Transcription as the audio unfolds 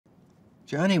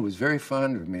Johnny was very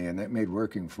fond of me, and that made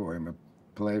working for him a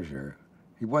pleasure.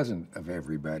 He wasn't of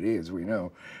everybody, as we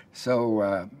know.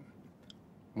 So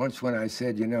once when I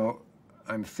said, you know,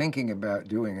 I'm thinking about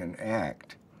doing an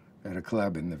act at a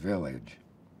club in the village,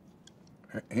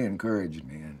 he encouraged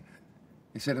me. And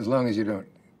he said, as long as you don't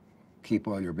keep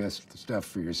all your best stuff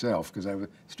for yourself, because I was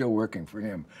still working for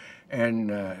him.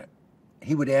 And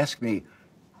he would ask me,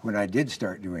 when I did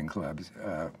start doing clubs,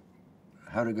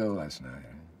 how'd it go last night?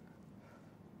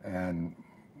 And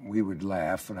we would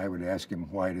laugh, and I would ask him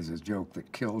why does his joke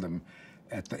that killed him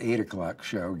at the 8 o'clock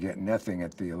show get nothing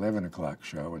at the 11 o'clock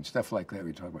show, and stuff like that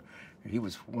we talk about. He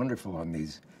was wonderful on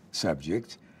these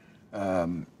subjects.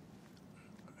 And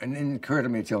it didn't occur to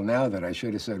me till now that I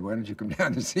should have said, why don't you come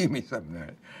down to see me some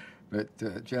night?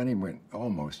 But Johnny went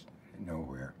almost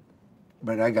nowhere.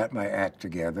 But I got my act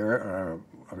together,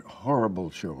 a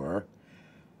horrible chore.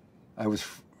 I was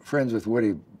friends with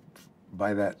Woody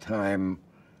by that time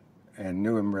and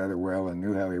knew him rather well and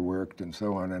knew how he worked and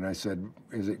so on. And I said,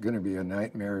 is it going to be a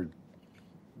nightmare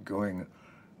going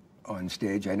on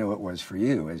stage? I know it was for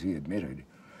you, as he admitted.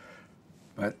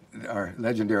 But our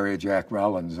legendary Jack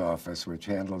Rollins office, which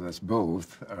handled us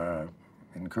both,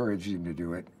 encouraged him to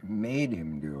do it, made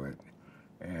him do it.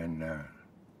 And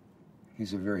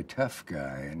he's a very tough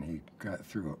guy, and he got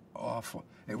through awful.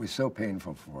 It was so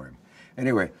painful for him.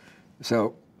 Anyway,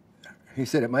 so he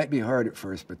said it might be hard at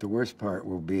first, but the worst part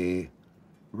will be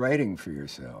writing for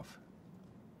yourself.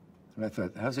 And I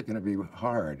thought, how's it going to be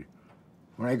hard?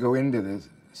 When I go into the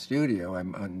studio,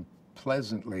 I'm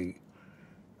unpleasantly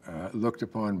looked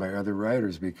upon by other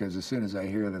writers, because as soon as I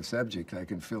hear the subject, I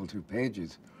can fill 2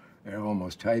 pages at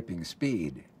almost typing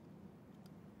speed.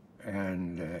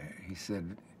 And he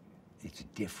said, it's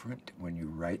different when you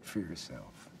write for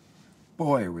yourself.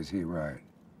 Boy, was he right.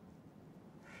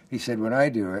 He said, when I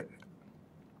do it,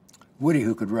 Woody,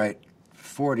 who could write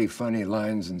 40 funny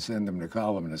lines and send them to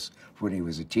columnists when he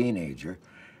was a teenager,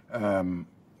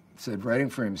 said writing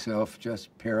for himself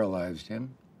just paralyzed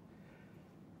him.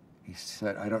 He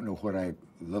said, I don't know what I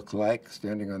look like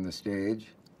standing on the stage.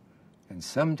 And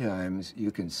sometimes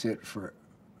you can sit for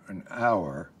an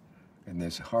hour in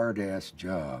this hard-ass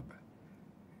job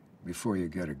before you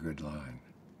get a good line.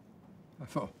 I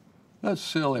thought, that's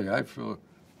silly. I feel,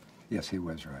 yes, he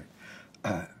was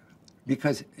right.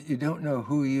 Because you don't know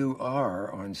who you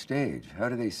are on stage. How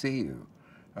do they see you?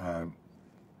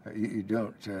 You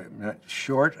don't, not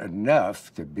short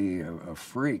enough to be a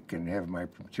freak and have my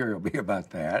material be about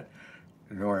that,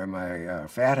 nor am I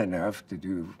fat enough to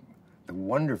do the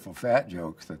wonderful fat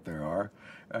jokes that there are.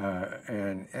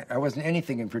 And I wasn't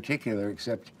anything in particular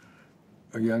except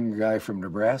a young guy from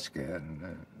Nebraska, and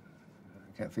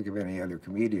I can't think of any other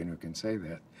comedian who can say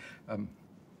that.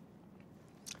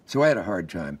 So I had a hard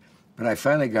time. But I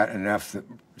finally got enough that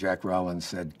Jack Rollins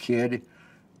said, kid,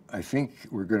 I think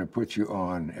we're going to put you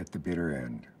on at the Bitter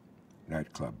End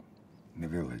nightclub in the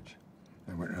village.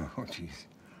 I went, oh, geez.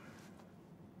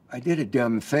 I did a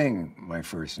dumb thing my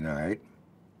first night.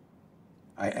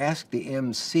 I asked the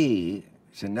MC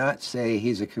to not say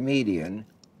he's a comedian,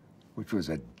 which was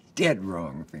a dead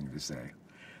wrong thing to say.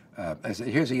 I said,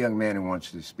 here's a young man who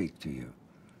wants to speak to you.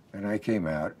 And I came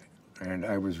out, and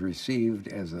I was received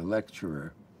as a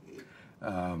lecturer.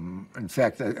 In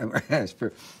fact, as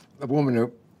for a woman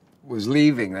who was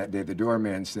leaving that day, the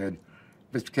doorman said,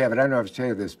 Mr. Cavett, I don't know if to tell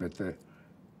you this, but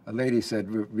a lady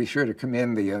said, be sure to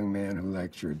commend the young man who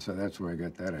lectured. So that's where I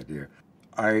got that idea.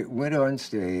 I went on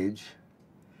stage.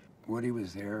 Woody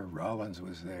was there. Rollins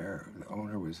was there. The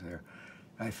owner was there.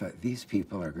 I thought, these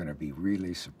people are going to be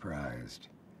really surprised,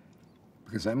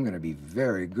 because I'm going to be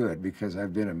very good, because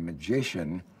I've been a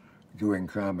magician doing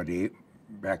comedy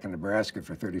back in Nebraska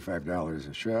for $35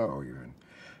 a show, even,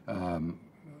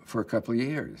 for a couple of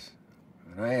years.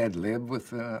 And I had lived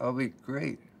with, I'll be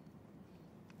great.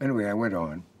 Anyway, I went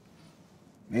on,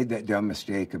 made that dumb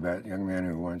mistake about a young man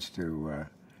who wants to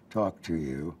talk to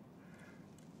you.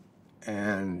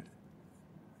 And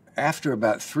after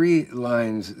about 3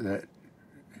 lines that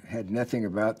had nothing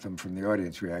about them from the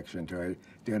audience reaction to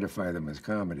identify them as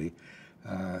comedy,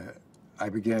 I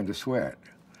began to sweat.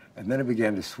 And then I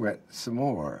began to sweat some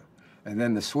more. And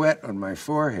then the sweat on my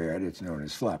forehead, it's known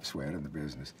as flop sweat in the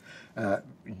business,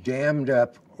 dammed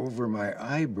up over my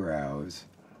eyebrows,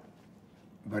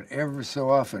 but ever so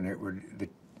often the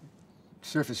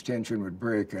surface tension would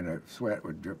break and a sweat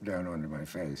would drip down onto my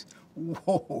face.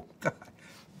 Whoa, God.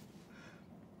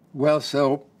 Well,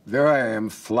 so there I am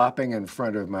flopping in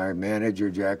front of my manager,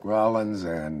 Jack Rollins,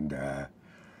 and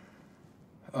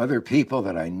other people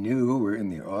that I knew were in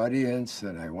the audience,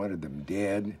 and I wanted them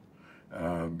dead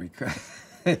because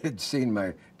I had seen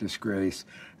my disgrace.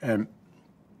 And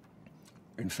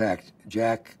In fact,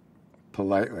 Jack,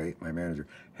 politely, my manager,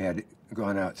 had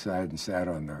gone outside and sat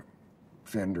on the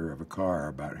fender of a car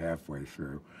about halfway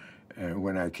through. And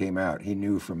when I came out, he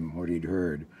knew from what he'd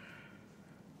heard.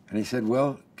 And he said,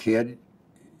 well, kid,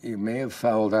 you may have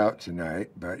fouled out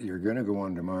tonight, but you're going to go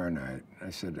on tomorrow night.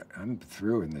 I said, I'm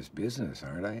through in this business,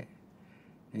 aren't I?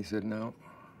 He said, no.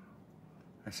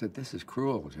 I said, this is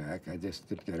cruel, Jack. I just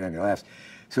didn't get any laughs.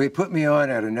 So he put me on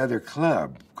at another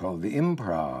club called the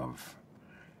Improv.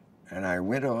 And I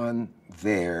went on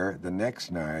there the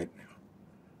next night,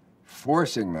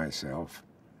 forcing myself,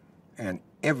 and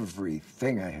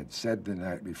everything I had said the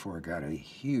night before got a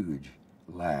huge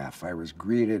laugh. I was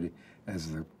greeted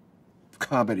as the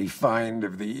comedy find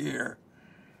of the year.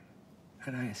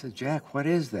 And I said, Jack, what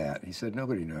is that? He said,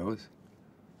 nobody knows.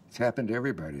 It's happened to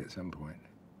everybody at some point.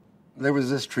 There was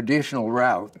this traditional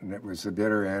route, and it was the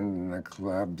bitter end and the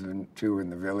clubs and two in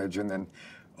the Village, and then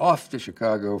off to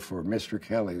Chicago for Mr.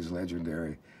 Kelly's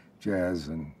legendary jazz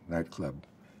and nightclub.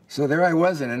 So there I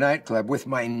was in a nightclub with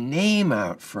my name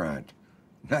out front.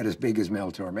 Not as big as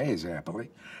Mel Torme's,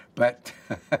 happily, but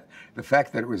the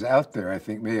fact that it was out there, I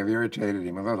think, may have irritated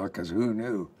him a little, because who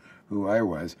knew who I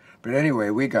was? But anyway,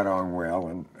 we got on well,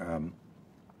 and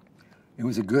it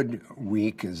was a good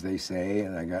week, as they say,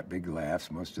 and I got big laughs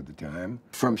most of the time.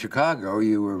 From Chicago,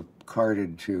 you were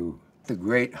carted to the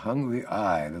great Hungry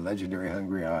Eye, the legendary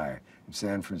Hungry Eye in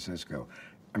San Francisco.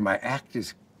 And my act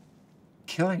is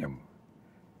killing him.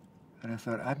 And I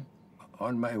thought, I'm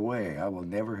on my way. I will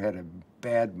never have a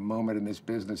bad moment in this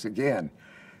business again.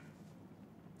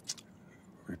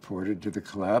 Reported to the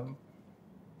club,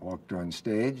 walked on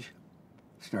stage,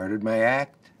 started my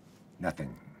act,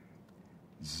 nothing.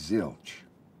 Zilch,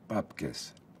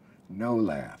 bupkis, no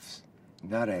laughs,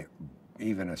 not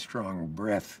even a strong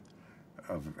breath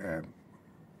of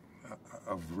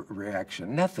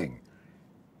reaction, nothing.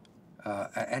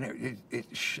 And it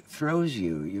throws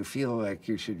you. You feel like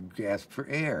you should gasp for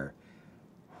air.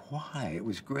 Why? It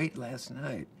was great last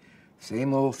night.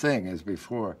 Same old thing as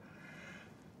before.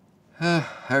 I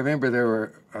remember there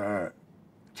were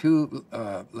two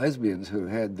lesbians who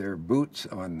had their boots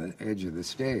on the edge of the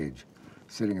stage,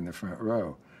 sitting in the front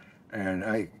row. And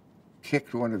I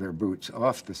kicked one of their boots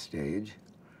off the stage,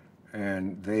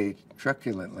 and they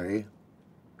truculently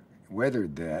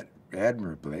weathered that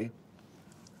admirably.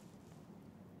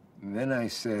 And then I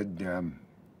said,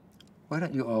 why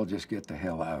don't you all just get the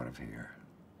hell out of here?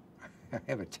 I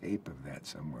have a tape of that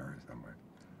somewhere.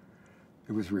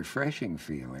 It was a refreshing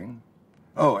feeling.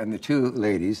 Oh, and the two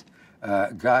ladies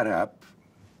got up,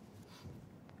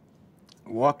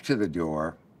 walked to the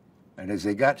door, and as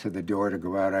they got to the door to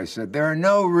go out, I said, there are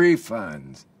no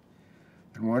refunds.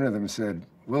 And one of them said,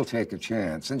 we'll take a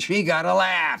chance. And she got a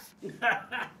laugh.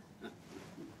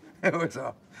 It was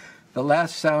the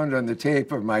last sound on the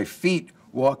tape of my feet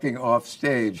walking off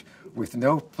stage with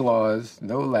no applause,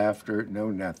 no laughter, no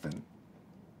nothing.